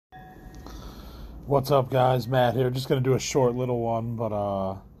What's up, guys? Matt here. Just gonna do a short little one,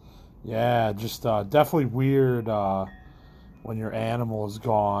 but yeah, just definitely weird when your animal is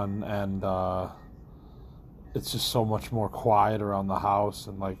gone and it's just so much more quiet around the house.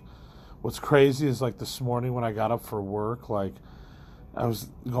 And like, what's crazy is like this morning when I got up for work, like I was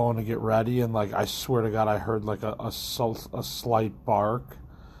going to get ready, and like I swear to God, I heard like a slight bark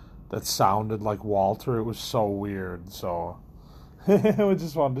that sounded like Walter. It was so weird. So I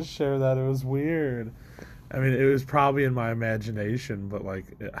just wanted to share that. It was weird. I mean, it was probably in my imagination, but like,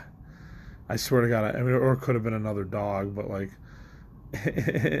 I swear to God, I mean, or it could have been another dog, but like,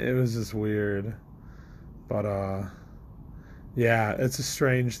 it was just weird. But yeah, it's a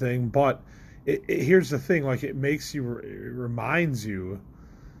strange thing. But here's the thing: like, it makes you, it reminds you.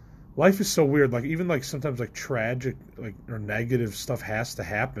 Life is so weird. Like, even like sometimes like tragic, like or negative stuff has to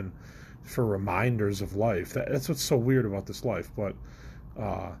happen for reminders of life. That's what's so weird about this life. But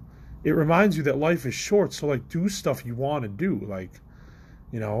uh, it reminds you that life is short. So like, do stuff you want to do. Like,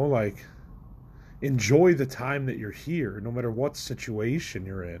 like enjoy the time that you're here, no matter what situation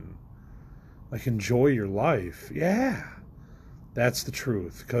you're in. Like, enjoy your life. Yeah, that's the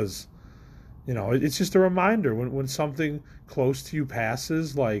truth. Because it's just a reminder when something close to you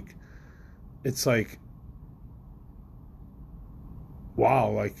passes. Like, it's like,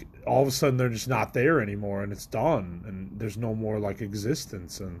 wow, like all of a sudden they're just not there anymore, and it's done, and there's no more like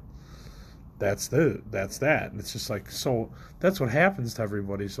existence, and that's that. And it's just like, so that's what happens to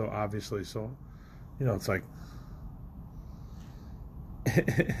everybody. So obviously, so it's like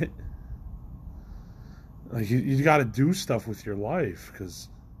like you got to do stuff with your life, because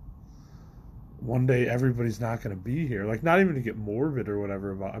one day everybody's not going to be here. Like, not even to get morbid or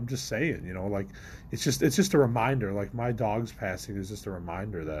whatever, but I'm just saying, like it's just a reminder. Like, my dog's passing is just a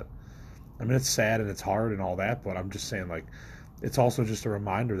reminder that, I mean, it's sad and it's hard and all that, but I'm just saying, like, it's also just a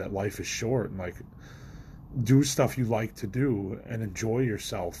reminder that life is short, and like, do stuff you like to do and enjoy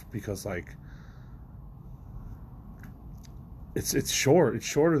yourself, because like, it's short. It's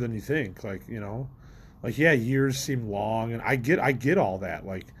shorter than you think. Like, like, yeah, years seem long, and I get all that.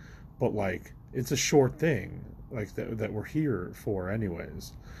 Like, but like, it's a short thing. Like, that we're here for,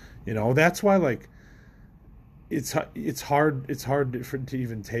 anyways. That's why, like, it's hard to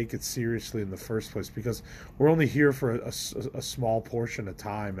even take it seriously in the first place, because we're only here for a small portion of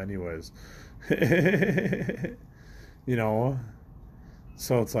time, anyways. you know,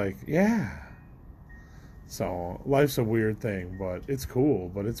 so it's like, yeah. So life's a weird thing, but it's cool,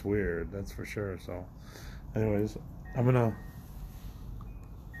 but it's weird. That's for sure. So, anyways, I'm gonna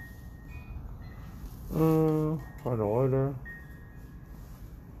find a lighter.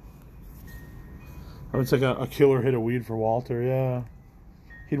 I'm gonna take a killer hit of weed for Walter. Yeah,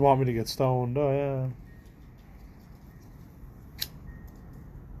 he'd want me to get stoned. Oh yeah.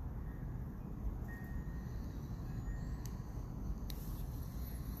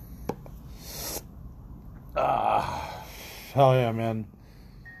 Ah, hell yeah, man.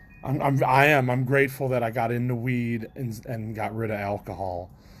 I'm grateful that I got into weed and got rid of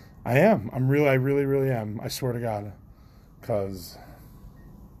alcohol. I am. I really, really am. I swear to God, because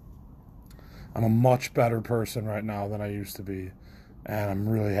I'm a much better person right now than I used to be, and I'm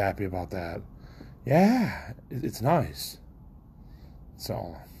really happy about that. Yeah, it's nice.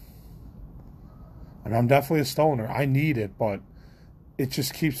 So, I mean, I'm definitely a stoner. I need it, but it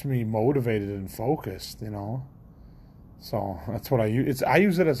just keeps me motivated and focused. So that's what I use. I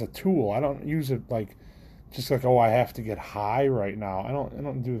use it as a tool. I don't use it like just like, oh, I have to get high right now. I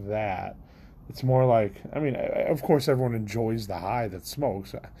don't do that. It's more like, I mean, of course everyone enjoys the high that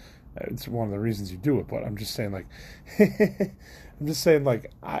smokes. It's one of the reasons you do it, but I'm just saying, like, I'm just saying,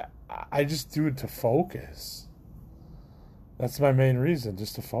 like, I just do it to focus. That's my main reason,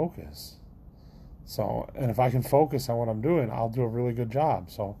 just to focus. So, and if I can focus on what I'm doing, I'll do a really good job.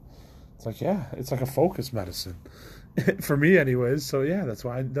 So, it's like, yeah, it's like a focus medicine for me, anyways. So yeah, that's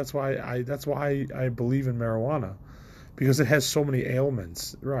why I believe in marijuana, because it has so many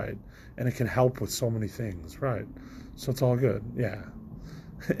ailments, right? And it can help with so many things, right? So it's all good. Yeah.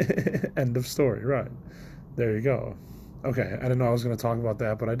 End of story. Right. There you go. Okay, I didn't know I was going to talk about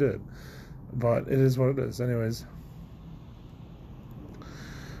that, but I did. But it is what it is, anyways.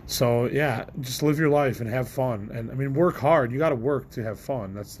 So yeah, just live your life and have fun. And I mean, work hard. You got to work to have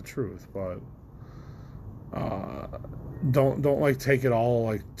fun. That's the truth. But uh, don't like take it all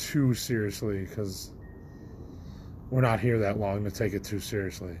like too seriously, because we're not here that long to take it too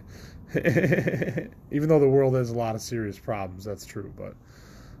seriously. Even though the world has a lot of serious problems, that's true. But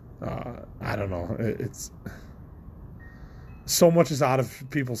I don't know. It's so much is out of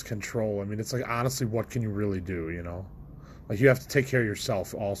people's control. I mean, it's like, honestly, what can you really do? Like, you have to take care of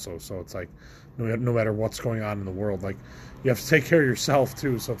yourself also. So it's like, no matter what's going on in the world, like, you have to take care of yourself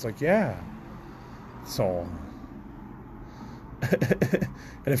too. So it's like, yeah. So, and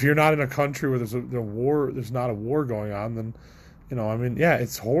if you're not in a country where there's a war, there's not a war going on, then, I mean, yeah,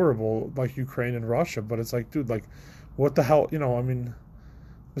 it's horrible, like Ukraine and Russia, but it's like, dude, like, what the hell, I mean,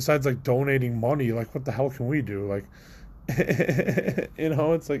 besides like donating money, like, what the hell can we do? Like,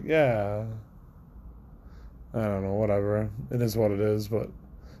 it's like, yeah, I don't know, whatever. It is what it is, but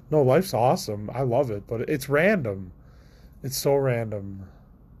no, life's awesome. I love it, but it's random. It's so random.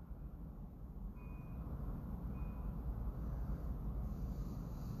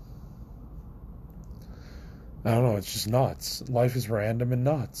 I don't know, it's just nuts. Life is random and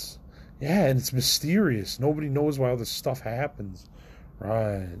nuts. Yeah, and it's mysterious. Nobody knows why all this stuff happens.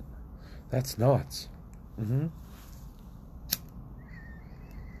 Right. That's nuts. Hmm.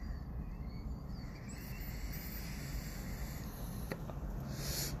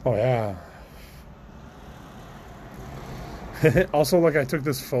 Oh, yeah. Also, like, I took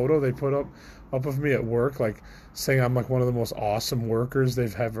this photo they put up of me at work, like, saying I'm like one of the most awesome workers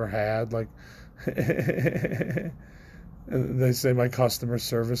they've ever had. Like, and they say my customer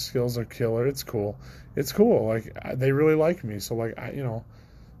service skills are killer. It's cool. It's cool. Like, they really like me. So, like,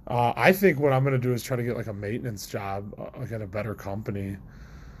 I think what I'm gonna do is try to get like a maintenance job, like at a better company,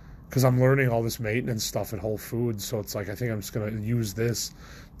 because I'm learning all this maintenance stuff at Whole Foods. So it's like, I think I'm just gonna use this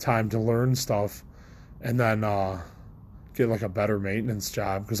time to learn stuff, and then get like a better maintenance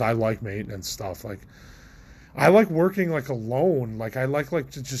job, because I like maintenance stuff. Like, I like working like alone. Like, I like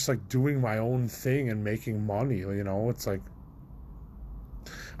just like doing my own thing and making money. It's like,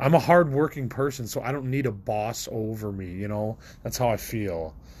 I'm a hardworking person, so I don't need a boss over me. That's how I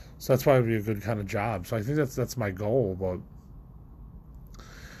feel. So that's why it'd be a good kind of job. So I think that's my goal. But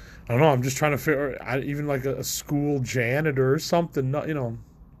I don't know. I'm just trying to figure. Even like a school janitor or something.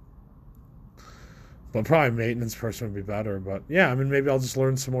 But probably maintenance person would be better. But yeah, I mean, maybe I'll just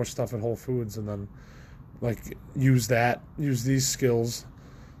learn some more stuff at Whole Foods, and then like use these skills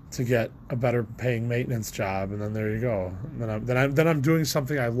to get a better paying maintenance job, and then there you go. And then I'm doing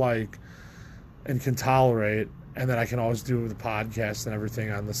something I like and can tolerate, and then I can always do the podcast and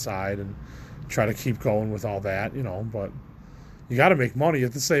everything on the side and try to keep going with all that. But you got to make money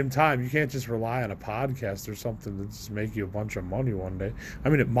at the same time. You can't just rely on a podcast or something to just make you a bunch of money one day. I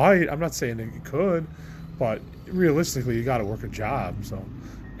mean, it might. I'm not saying it could, but realistically, you got to work a job. So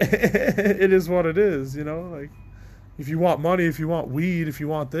it is what it is. Like, if you want money, if you want weed, if you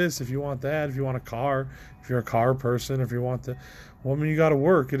want this, if you want that, if you want a car, if you're a car person, if you want to, well, I mean, you got to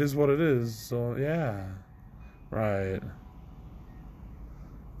work. It is what it is. So yeah, right.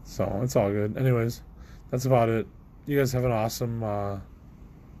 So it's all good. Anyways, that's about it. You guys have an awesome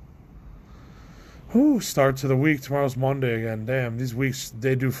start to the week. Tomorrow's Monday again. Damn, these weeks,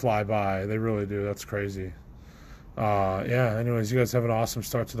 they do fly by. They really do. That's crazy. Yeah, anyways, you guys have an awesome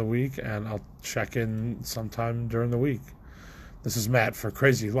start to the week, and I'll check in sometime during the week. This is Matt for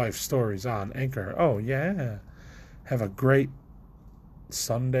Crazy Life Stories on Anchor. Oh, yeah. Have a great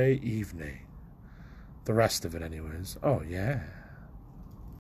Sunday evening. The rest of it, anyways. Oh, yeah.